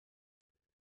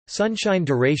Sunshine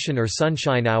duration or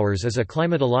sunshine hours is a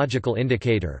climatological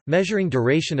indicator, measuring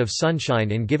duration of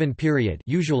sunshine in given period,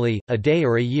 usually a day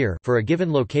or a year, for a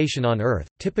given location on Earth,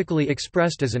 typically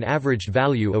expressed as an averaged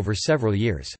value over several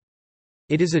years.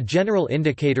 It is a general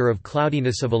indicator of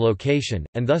cloudiness of a location,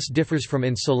 and thus differs from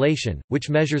insolation, which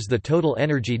measures the total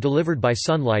energy delivered by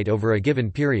sunlight over a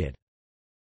given period.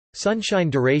 Sunshine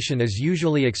duration is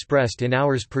usually expressed in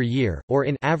hours per year, or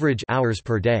in average hours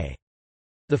per day.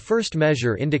 The first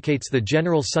measure indicates the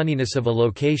general sunniness of a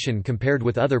location compared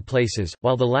with other places,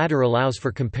 while the latter allows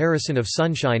for comparison of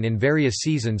sunshine in various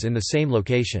seasons in the same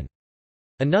location.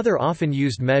 Another often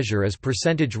used measure is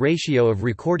percentage ratio of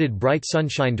recorded bright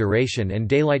sunshine duration and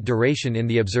daylight duration in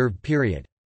the observed period.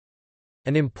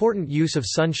 An important use of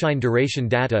sunshine duration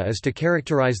data is to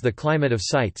characterize the climate of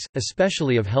sites,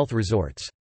 especially of health resorts.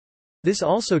 This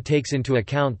also takes into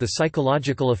account the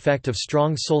psychological effect of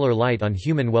strong solar light on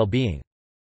human well-being.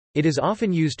 It is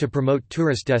often used to promote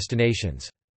tourist destinations.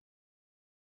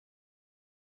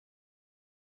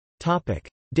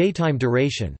 Daytime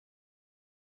duration.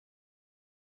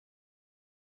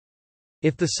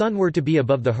 If the Sun were to be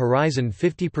above the horizon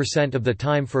 50% of the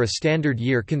time for a standard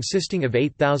year consisting of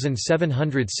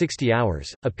 8,760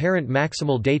 hours, apparent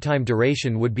maximal daytime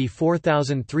duration would be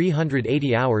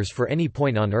 4,380 hours for any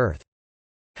point on Earth.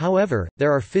 However,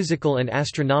 there are physical and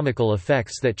astronomical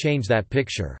effects that change that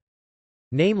picture.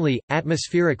 Namely,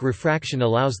 atmospheric refraction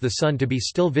allows the Sun to be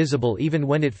still visible even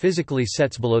when it physically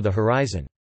sets below the horizon.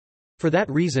 For that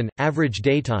reason, average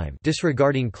daytime,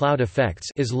 disregarding cloud effects,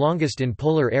 is longest in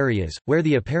polar areas, where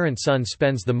the apparent Sun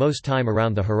spends the most time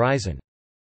around the horizon.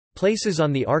 Places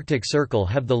on the Arctic Circle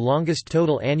have the longest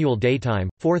total annual daytime,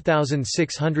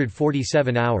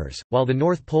 4,647 hours, while the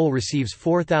North Pole receives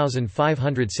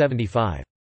 4,575.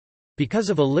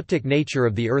 Because of elliptic nature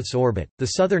of the Earth's orbit, the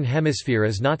southern hemisphere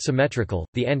is not symmetrical.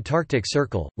 The Antarctic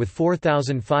Circle, with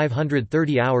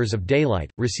 4,530 hours of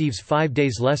daylight, receives 5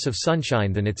 days less of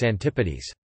sunshine than its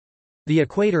antipodes. The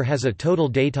equator has a total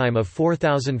daytime of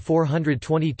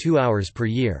 4,422 hours per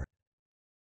year.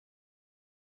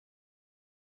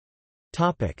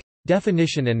 Topic: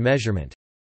 Definition and measurement.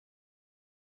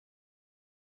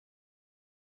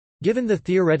 Given the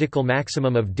theoretical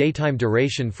maximum of daytime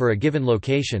duration for a given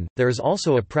location, there is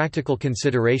also a practical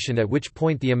consideration at which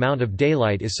point the amount of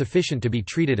daylight is sufficient to be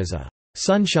treated as a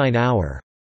sunshine hour.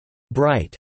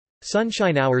 Bright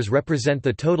sunshine hours represent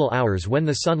the total hours when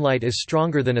the sunlight is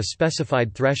stronger than a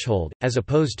specified threshold, as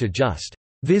opposed to just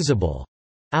visible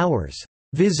hours.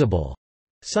 Visible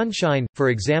sunshine, for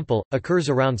example, occurs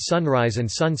around sunrise and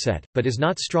sunset, but is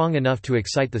not strong enough to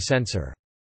excite the sensor.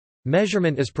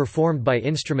 Measurement is performed by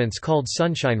instruments called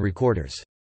sunshine recorders.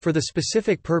 For the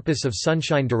specific purpose of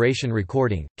sunshine duration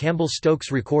recording,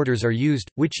 Campbell-Stokes recorders are used,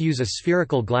 which use a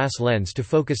spherical glass lens to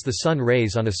focus the sun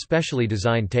rays on a specially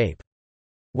designed tape.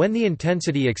 When the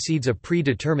intensity exceeds a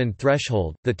predetermined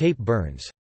threshold, the tape burns.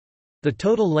 The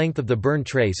total length of the burn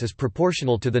trace is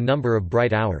proportional to the number of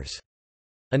bright hours.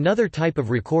 Another type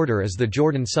of recorder is the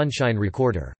Jordan sunshine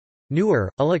recorder.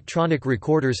 Newer, electronic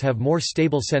recorders have more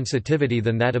stable sensitivity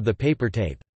than that of the paper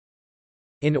tape.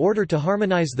 In order to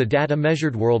harmonize the data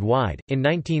measured worldwide, in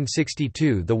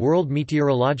 1962 the World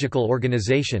Meteorological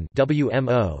Organization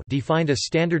 (WMO) defined a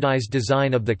standardized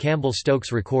design of the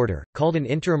Campbell-Stokes recorder, called an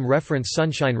Interim Reference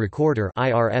Sunshine Recorder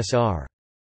 (IRSR).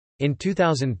 In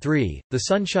 2003, the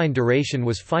sunshine duration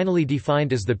was finally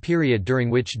defined as the period during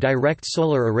which direct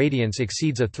solar irradiance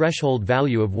exceeds a threshold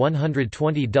value of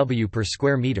 120 W per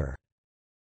square meter.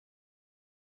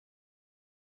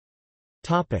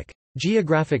 Topic: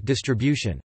 Geographic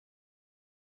distribution.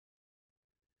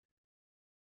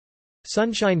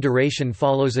 Sunshine duration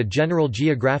follows a general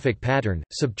geographic pattern.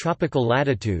 Subtropical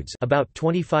latitudes, about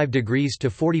 25 degrees to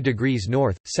 40 degrees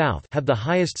north, south, have the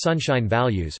highest sunshine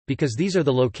values, because these are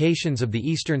the locations of the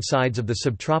eastern sides of the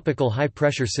subtropical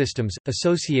high-pressure systems,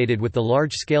 associated with the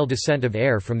large-scale descent of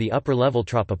air from the upper-level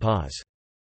tropopause.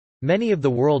 Many of the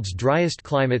world's driest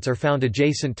climates are found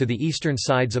adjacent to the eastern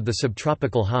sides of the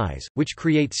subtropical highs, which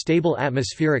create stable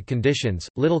atmospheric conditions,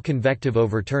 little convective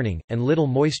overturning, and little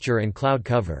moisture and cloud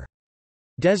cover.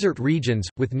 Desert regions,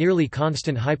 with nearly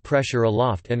constant high pressure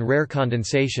aloft and rare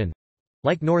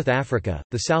condensation—like North Africa,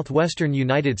 the southwestern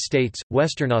United States,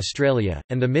 Western Australia,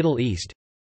 and the Middle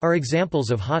East—are examples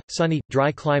of hot, sunny,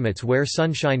 dry climates where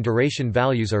sunshine duration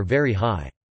values are very high.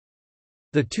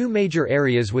 The two major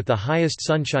areas with the highest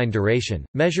sunshine duration,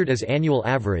 measured as annual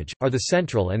average, are the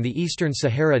Central and the Eastern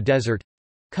Sahara Desert,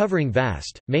 covering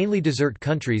vast, mainly desert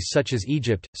countries such as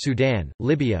Egypt, Sudan,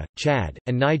 Libya, Chad,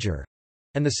 and Niger,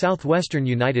 and the southwestern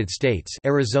United States,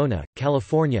 Arizona,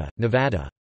 California, Nevada.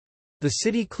 The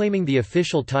city claiming the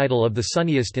official title of the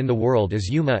sunniest in the world is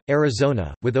Yuma,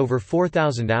 Arizona, with over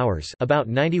 4,000 hours, about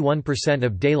 91%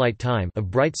 of daylight time,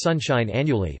 of bright sunshine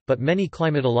annually, but many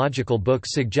climatological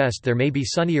books suggest there may be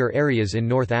sunnier areas in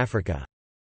North Africa.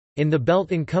 In the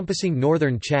belt encompassing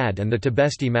northern Chad and the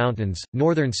Tibesti Mountains,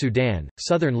 northern Sudan,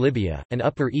 southern Libya, and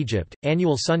upper Egypt,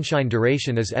 annual sunshine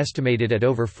duration is estimated at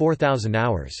over 4,000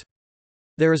 hours.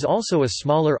 There is also a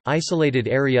smaller, isolated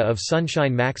area of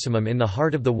sunshine maximum in the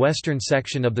heart of the western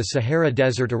section of the Sahara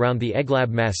Desert around the Eglab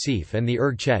Massif and the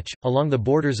Erg Chech, along the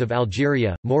borders of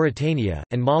Algeria, Mauritania,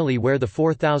 and Mali where the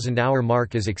 4,000-hour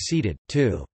mark is exceeded,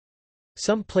 too.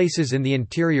 Some places in the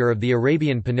interior of the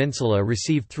Arabian Peninsula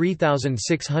receive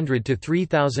 3,600 to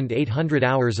 3,800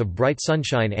 hours of bright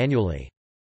sunshine annually.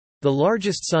 The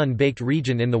largest sun-baked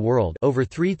region in the world, over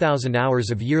 3,000 hours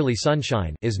of yearly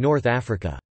sunshine, is North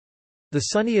Africa. The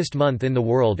sunniest month in the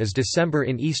world is December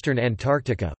in eastern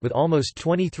Antarctica, with almost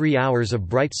 23 hours of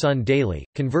bright sun daily.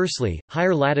 Conversely,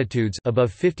 higher latitudes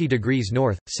above 50 degrees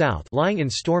north, south lying in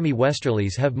stormy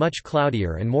westerlies have much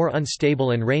cloudier and more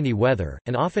unstable and rainy weather,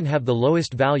 and often have the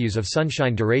lowest values of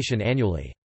sunshine duration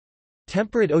annually.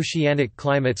 Temperate oceanic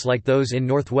climates like those in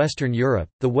northwestern Europe,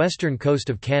 the western coast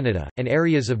of Canada, and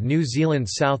areas of New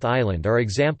Zealand's South Island are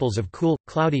examples of cool,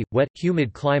 cloudy, wet,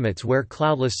 humid climates where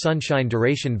cloudless sunshine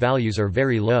duration values are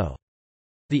very low.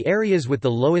 The areas with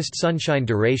the lowest sunshine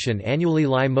duration annually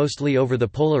lie mostly over the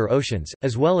polar oceans,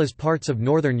 as well as parts of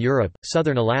northern Europe,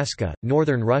 southern Alaska,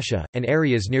 northern Russia, and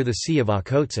areas near the Sea of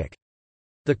Okhotsk.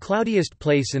 The cloudiest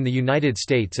place in the United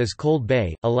States is Cold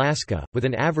Bay, Alaska, with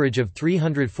an average of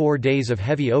 304 days of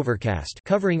heavy overcast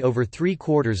covering over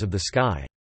 3/4 of the sky.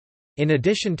 In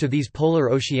addition to these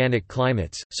polar oceanic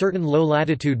climates, certain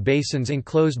low-latitude basins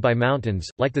enclosed by mountains,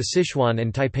 like the Sichuan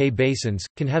and Taipei basins,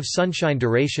 can have sunshine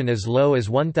duration as low as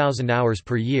 1,000 hours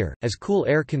per year, as cool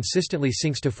air consistently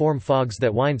sinks to form fogs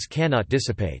that winds cannot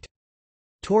dissipate.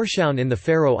 Tórshavn in the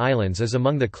Faroe Islands is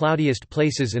among the cloudiest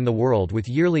places in the world with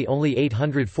yearly only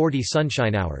 840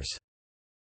 sunshine hours.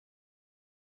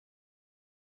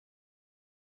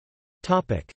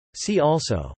 See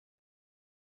also: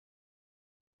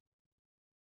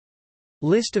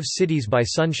 List of cities by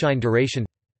sunshine duration.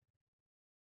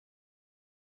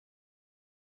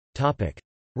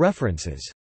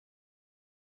 References.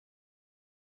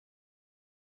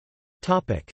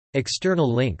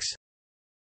 External links.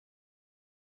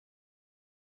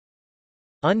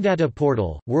 Undata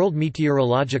portal, World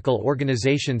Meteorological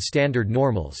Organization Standard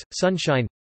Normals, Sunshine.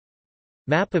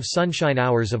 Map of sunshine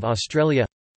hours of Australia.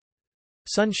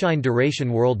 Sunshine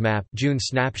duration world map, June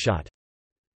snapshot.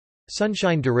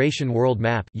 Sunshine duration world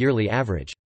map, yearly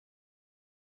average.